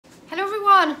Hello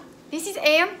everyone, this is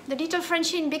Am, the little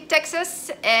Frenchie in Big Texas,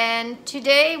 and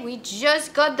today we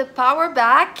just got the power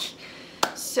back.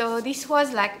 So this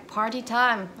was like party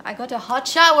time. I got a hot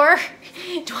shower.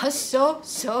 It was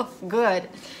so good.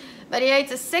 But yeah,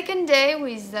 it's the second day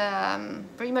with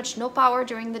pretty much no power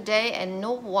during the day and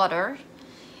no water.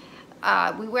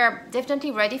 We were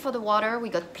definitely ready for the water. We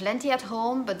got plenty at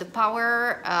home, but the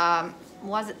power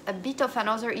was a bit of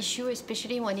another issue,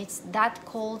 especially when it's that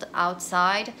cold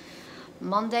outside.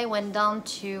 Monday went down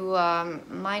to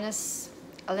minus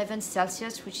 11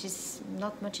 Celsius, which is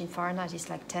not much in Fahrenheit. It's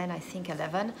like 10, I think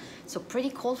 11. So pretty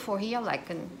cold for here,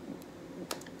 like an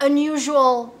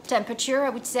unusual temperature, I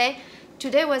would say.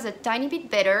 Today was a tiny bit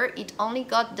better. It only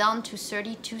got down to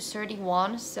 32,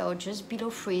 31, so just below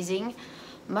freezing.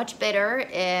 Much better.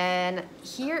 And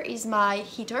here is my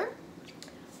heater,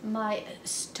 my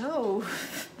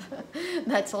stove.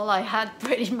 That's all I had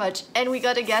pretty much, and we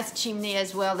got a gas chimney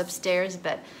as well upstairs,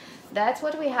 but that's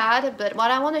what we had. But what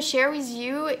I want to share with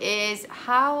you is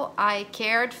how I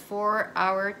cared for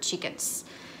our chickens,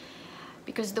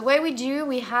 because the way we do,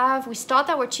 we start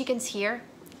our chickens here,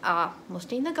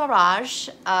 mostly in the garage.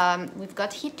 We've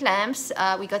got heat lamps,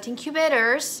 we got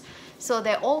incubators, so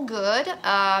they're all good,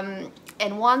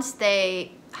 and once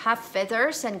they have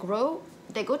feathers and grow,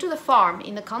 they go to the farm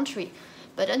in the country.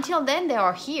 But until then, they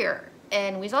are here,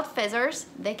 and without feathers,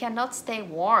 they cannot stay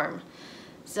warm.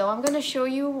 So I'm going to show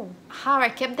you how I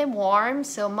kept them warm.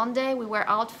 So Monday we were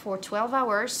out for 12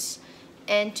 hours,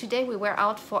 and today we were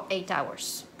out for 8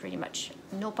 hours, pretty much.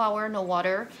 No power, no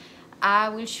water. I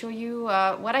will show you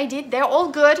what I did. They're all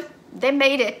good. They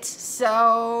made it.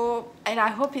 So, and I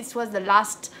hope it was the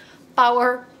last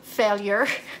power failure.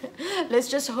 Let's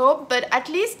just hope. But at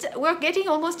least we're getting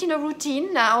almost in a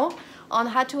routine now on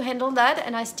how to handle that,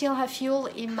 and I still have fuel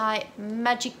in my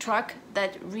magic truck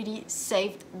that really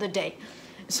saved the day.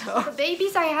 So the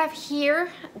babies I have here,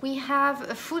 we have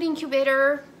a full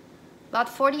incubator, about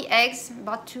 40 eggs,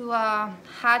 about to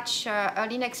hatch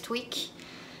early next week.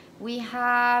 We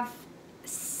have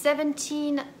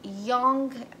 17 young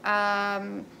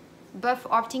Buff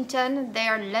Orpington. They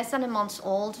are less than a month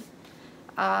old.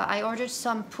 I ordered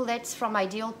some pullets from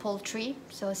Ideal Poultry,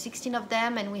 so 16 of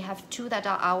them, and we have 2 that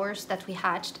are ours that we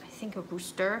hatched. I think a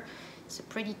rooster. It's a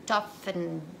pretty tough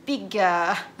and big,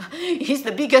 he's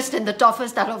the biggest and the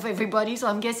toughest out of everybody, so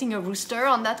I'm guessing a rooster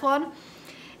on that one.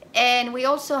 And we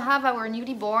also have our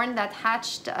newly born that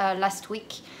hatched last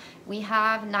week. We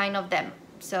have 9 of them,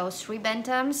 so 3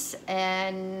 bantams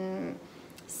and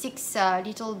 6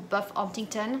 little Buff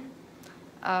Orpington,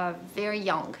 very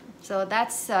young. So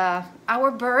that's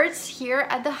our birds here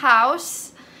at the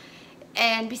house.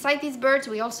 And beside these birds,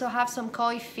 we also have some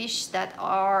koi fish that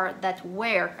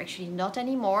were, actually not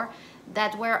anymore,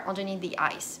 that were underneath the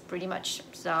ice, pretty much.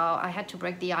 So I had to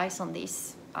break the ice on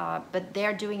this, but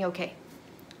they're doing okay.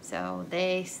 So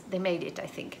they made it, I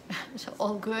think. So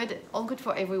all good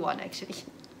for everyone, actually.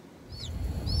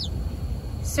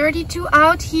 32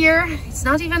 out here. It's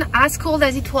not even as cold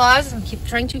as it was. I keep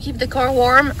trying to keep the car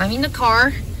warm. I'm in the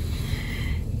car.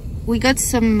 We got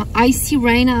some icy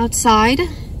rain outside.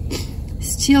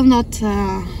 Still not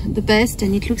the best,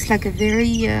 and it looks like a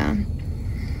very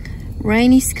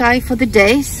rainy sky for the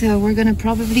day. So we're gonna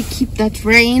probably keep that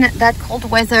rain, that cold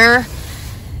weather.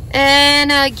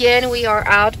 And again, we are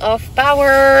out of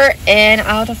power and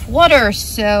out of water.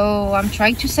 So I'm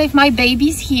trying to save my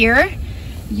babies here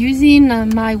using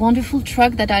my wonderful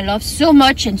truck that I love so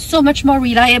much, and so much more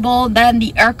reliable than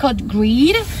the ERCOT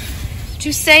grid,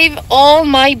 to save all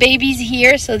my babies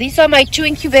here. So these are my 2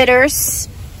 incubators.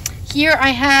 Here I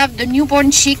have the newborn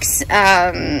chicks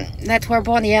that were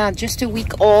born, just a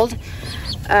week old.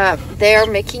 They're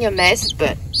making a mess,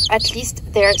 but at least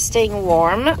they're staying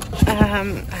warm.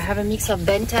 I have a mix of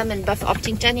bantam and Buff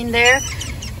Orpington in there.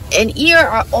 And here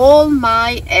are all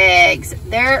my eggs.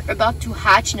 They're about to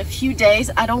hatch in a few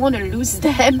days. I don't want to lose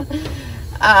them.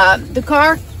 The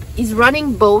car is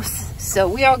running both, so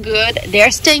we are good.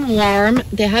 They're staying warm.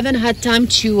 They haven't had time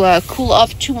to cool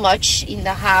off too much in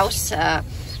the house.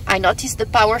 I noticed the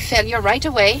power failure right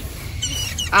away.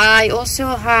 I also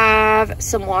have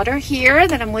some water here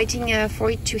that I'm waiting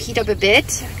for it to heat up a bit,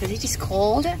 because it is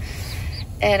cold.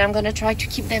 And I'm gonna try to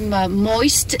keep them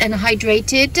moist and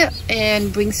hydrated,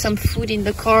 and bring some food in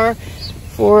the car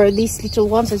for these little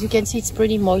ones. As you can see, it's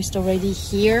pretty moist already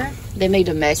here. They made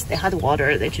a mess. They had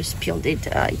water, they just spilled it.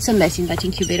 It's a mess in that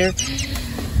incubator,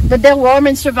 but they're warm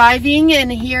and surviving.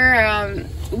 And here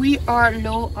we are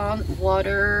low on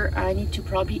water. I need to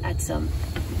probably add some.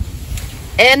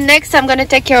 And next I'm gonna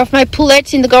take care of my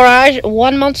pullets in the garage,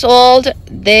 1 month old.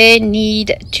 They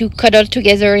need to cuddle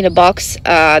together in a box.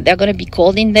 They're gonna be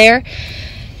cold in there.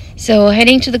 So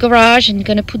heading to the garage and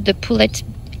gonna put the pullets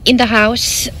in the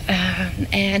house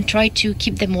and try to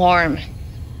keep them warm.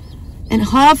 And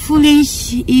hopefully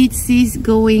it is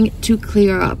going to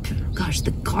clear up. Gosh,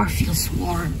 the car feels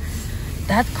warm.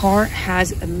 That car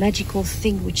has a magical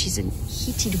thing, which is a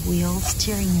heated wheel,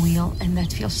 steering wheel, and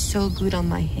that feels so good on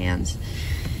my hands.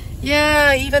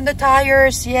 Yeah, even the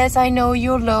tires. Yes, I know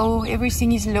you're low.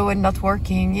 Everything is low and not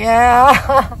working.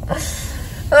 Yeah.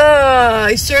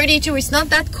 It's 32. It's not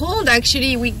that cold,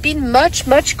 actually. We've been much,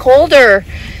 much colder.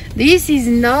 This is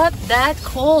not that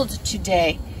cold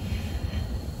today.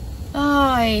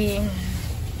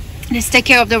 Let's take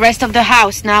care of the rest of the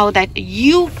house now that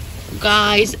you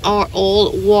guys are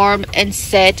all warm and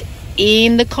set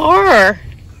in the car.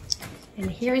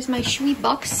 And here is my shoey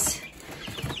box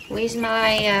with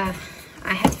my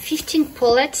I have 15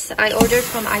 pullets I ordered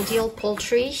from Ideal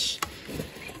Poultry.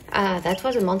 That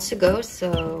was a month ago,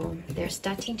 so they're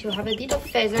starting to have a bit of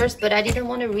feathers, but I didn't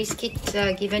want to risk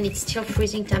it given it's still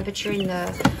freezing temperature in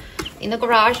the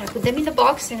garage. I put them in the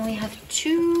box, and we have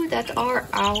 2 that are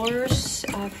ours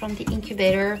from the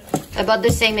incubator, about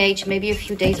the same age, maybe a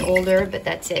few days older, but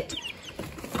that's it.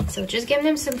 So just give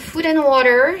them some food and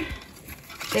water.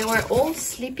 They were all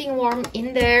sleeping warm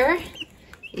in there.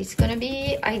 It's gonna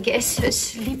be, I guess, a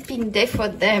sleeping day for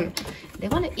them. They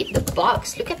want to eat the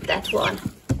box. Look at that one.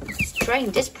 It's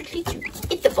trying desperately to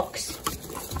eat the box.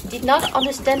 Did not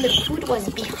understand the food was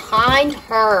behind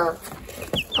her.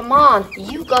 Come on,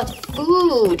 you got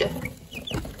food.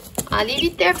 I'll leave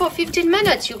it there for 15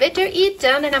 minutes. You better eat,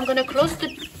 and then I'm gonna close the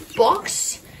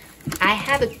box. I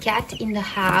have a cat in the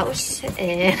house,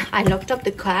 and I locked up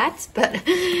the cat, but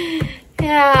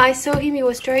yeah, I saw him. He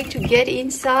was trying to get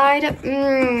inside.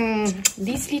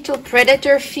 This little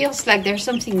predator feels like there's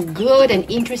something good and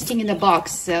interesting in the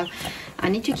box. So I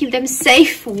need to keep them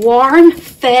safe, warm,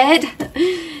 fed.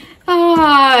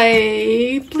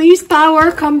 Please,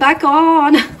 power, come back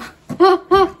on.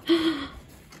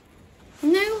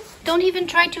 No, don't even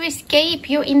try to escape.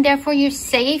 You're in there for your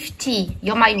safety.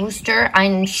 You're my rooster.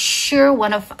 I'm sure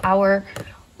one of our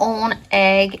own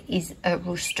egg is a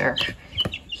rooster.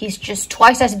 He's just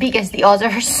twice as big as the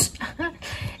others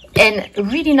and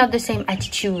really not the same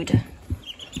attitude.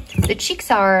 The chicks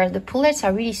the pullets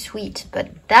are really sweet,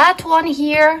 but that one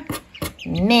here,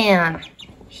 man,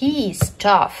 he is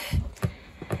tough.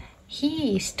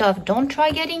 He is tough. Don't try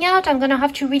getting out. I'm gonna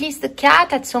have to release the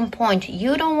cat at some point.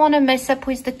 You don't want to mess up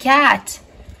with the cat.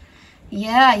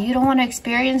 Yeah, you don't want to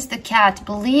experience the cat.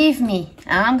 Believe me.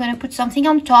 I'm gonna put something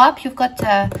on top. You've got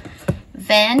a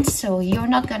vent, so you're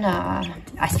not gonna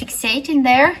asphyxiate in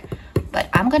there. But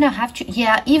I'm gonna have to,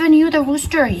 yeah, even you, the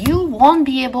rooster, you won't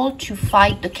be able to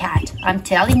fight the cat. I'm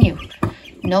telling you.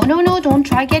 No, no, no, don't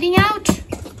try getting out.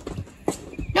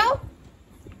 No.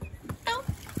 No.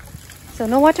 So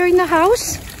no water in the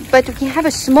house, but we have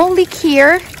a small leak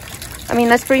here. I mean,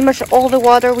 that's pretty much all the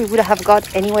water we would have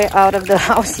got anyway out of the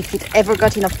house if it ever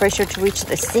got enough pressure to reach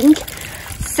the sink.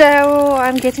 So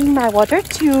I'm getting my water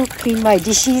to clean my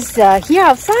dishes here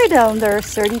outside under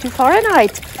 32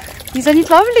 Fahrenheit. Isn't it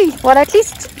lovely? Well, at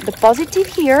least the positive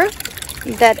here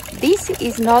is that this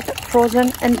is not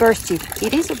frozen and bursted.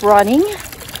 It is running.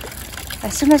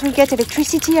 As soon as we get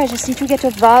electricity, I just need to get a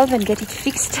valve and get it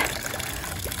fixed.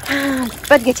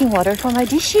 But getting water for my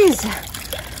dishes.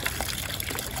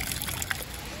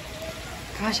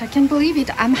 Gosh, I can't believe it.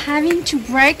 I'm having to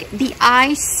break the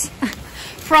ice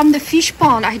from the fish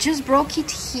pond. I just broke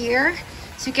it here.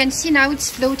 So you can see now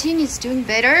it's floating. It's doing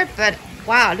better. But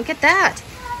wow, look at that.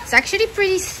 It's actually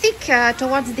pretty thick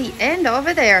towards the end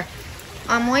over there.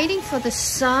 I'm waiting for the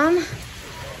sun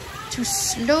to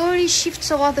slowly shift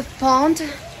toward the pond,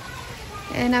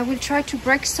 and I will try to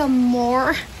break some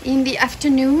more in the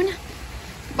afternoon.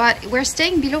 But we're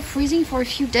staying below freezing for a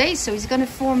few days, so it's gonna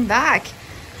form back.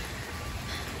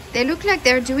 They look like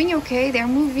they're doing okay. They're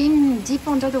moving deep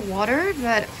under the water,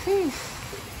 but whew,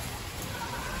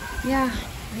 yeah,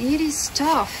 it is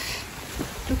tough.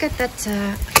 Look at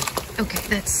that. Okay,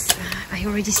 that's I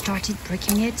already started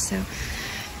breaking it, so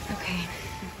okay.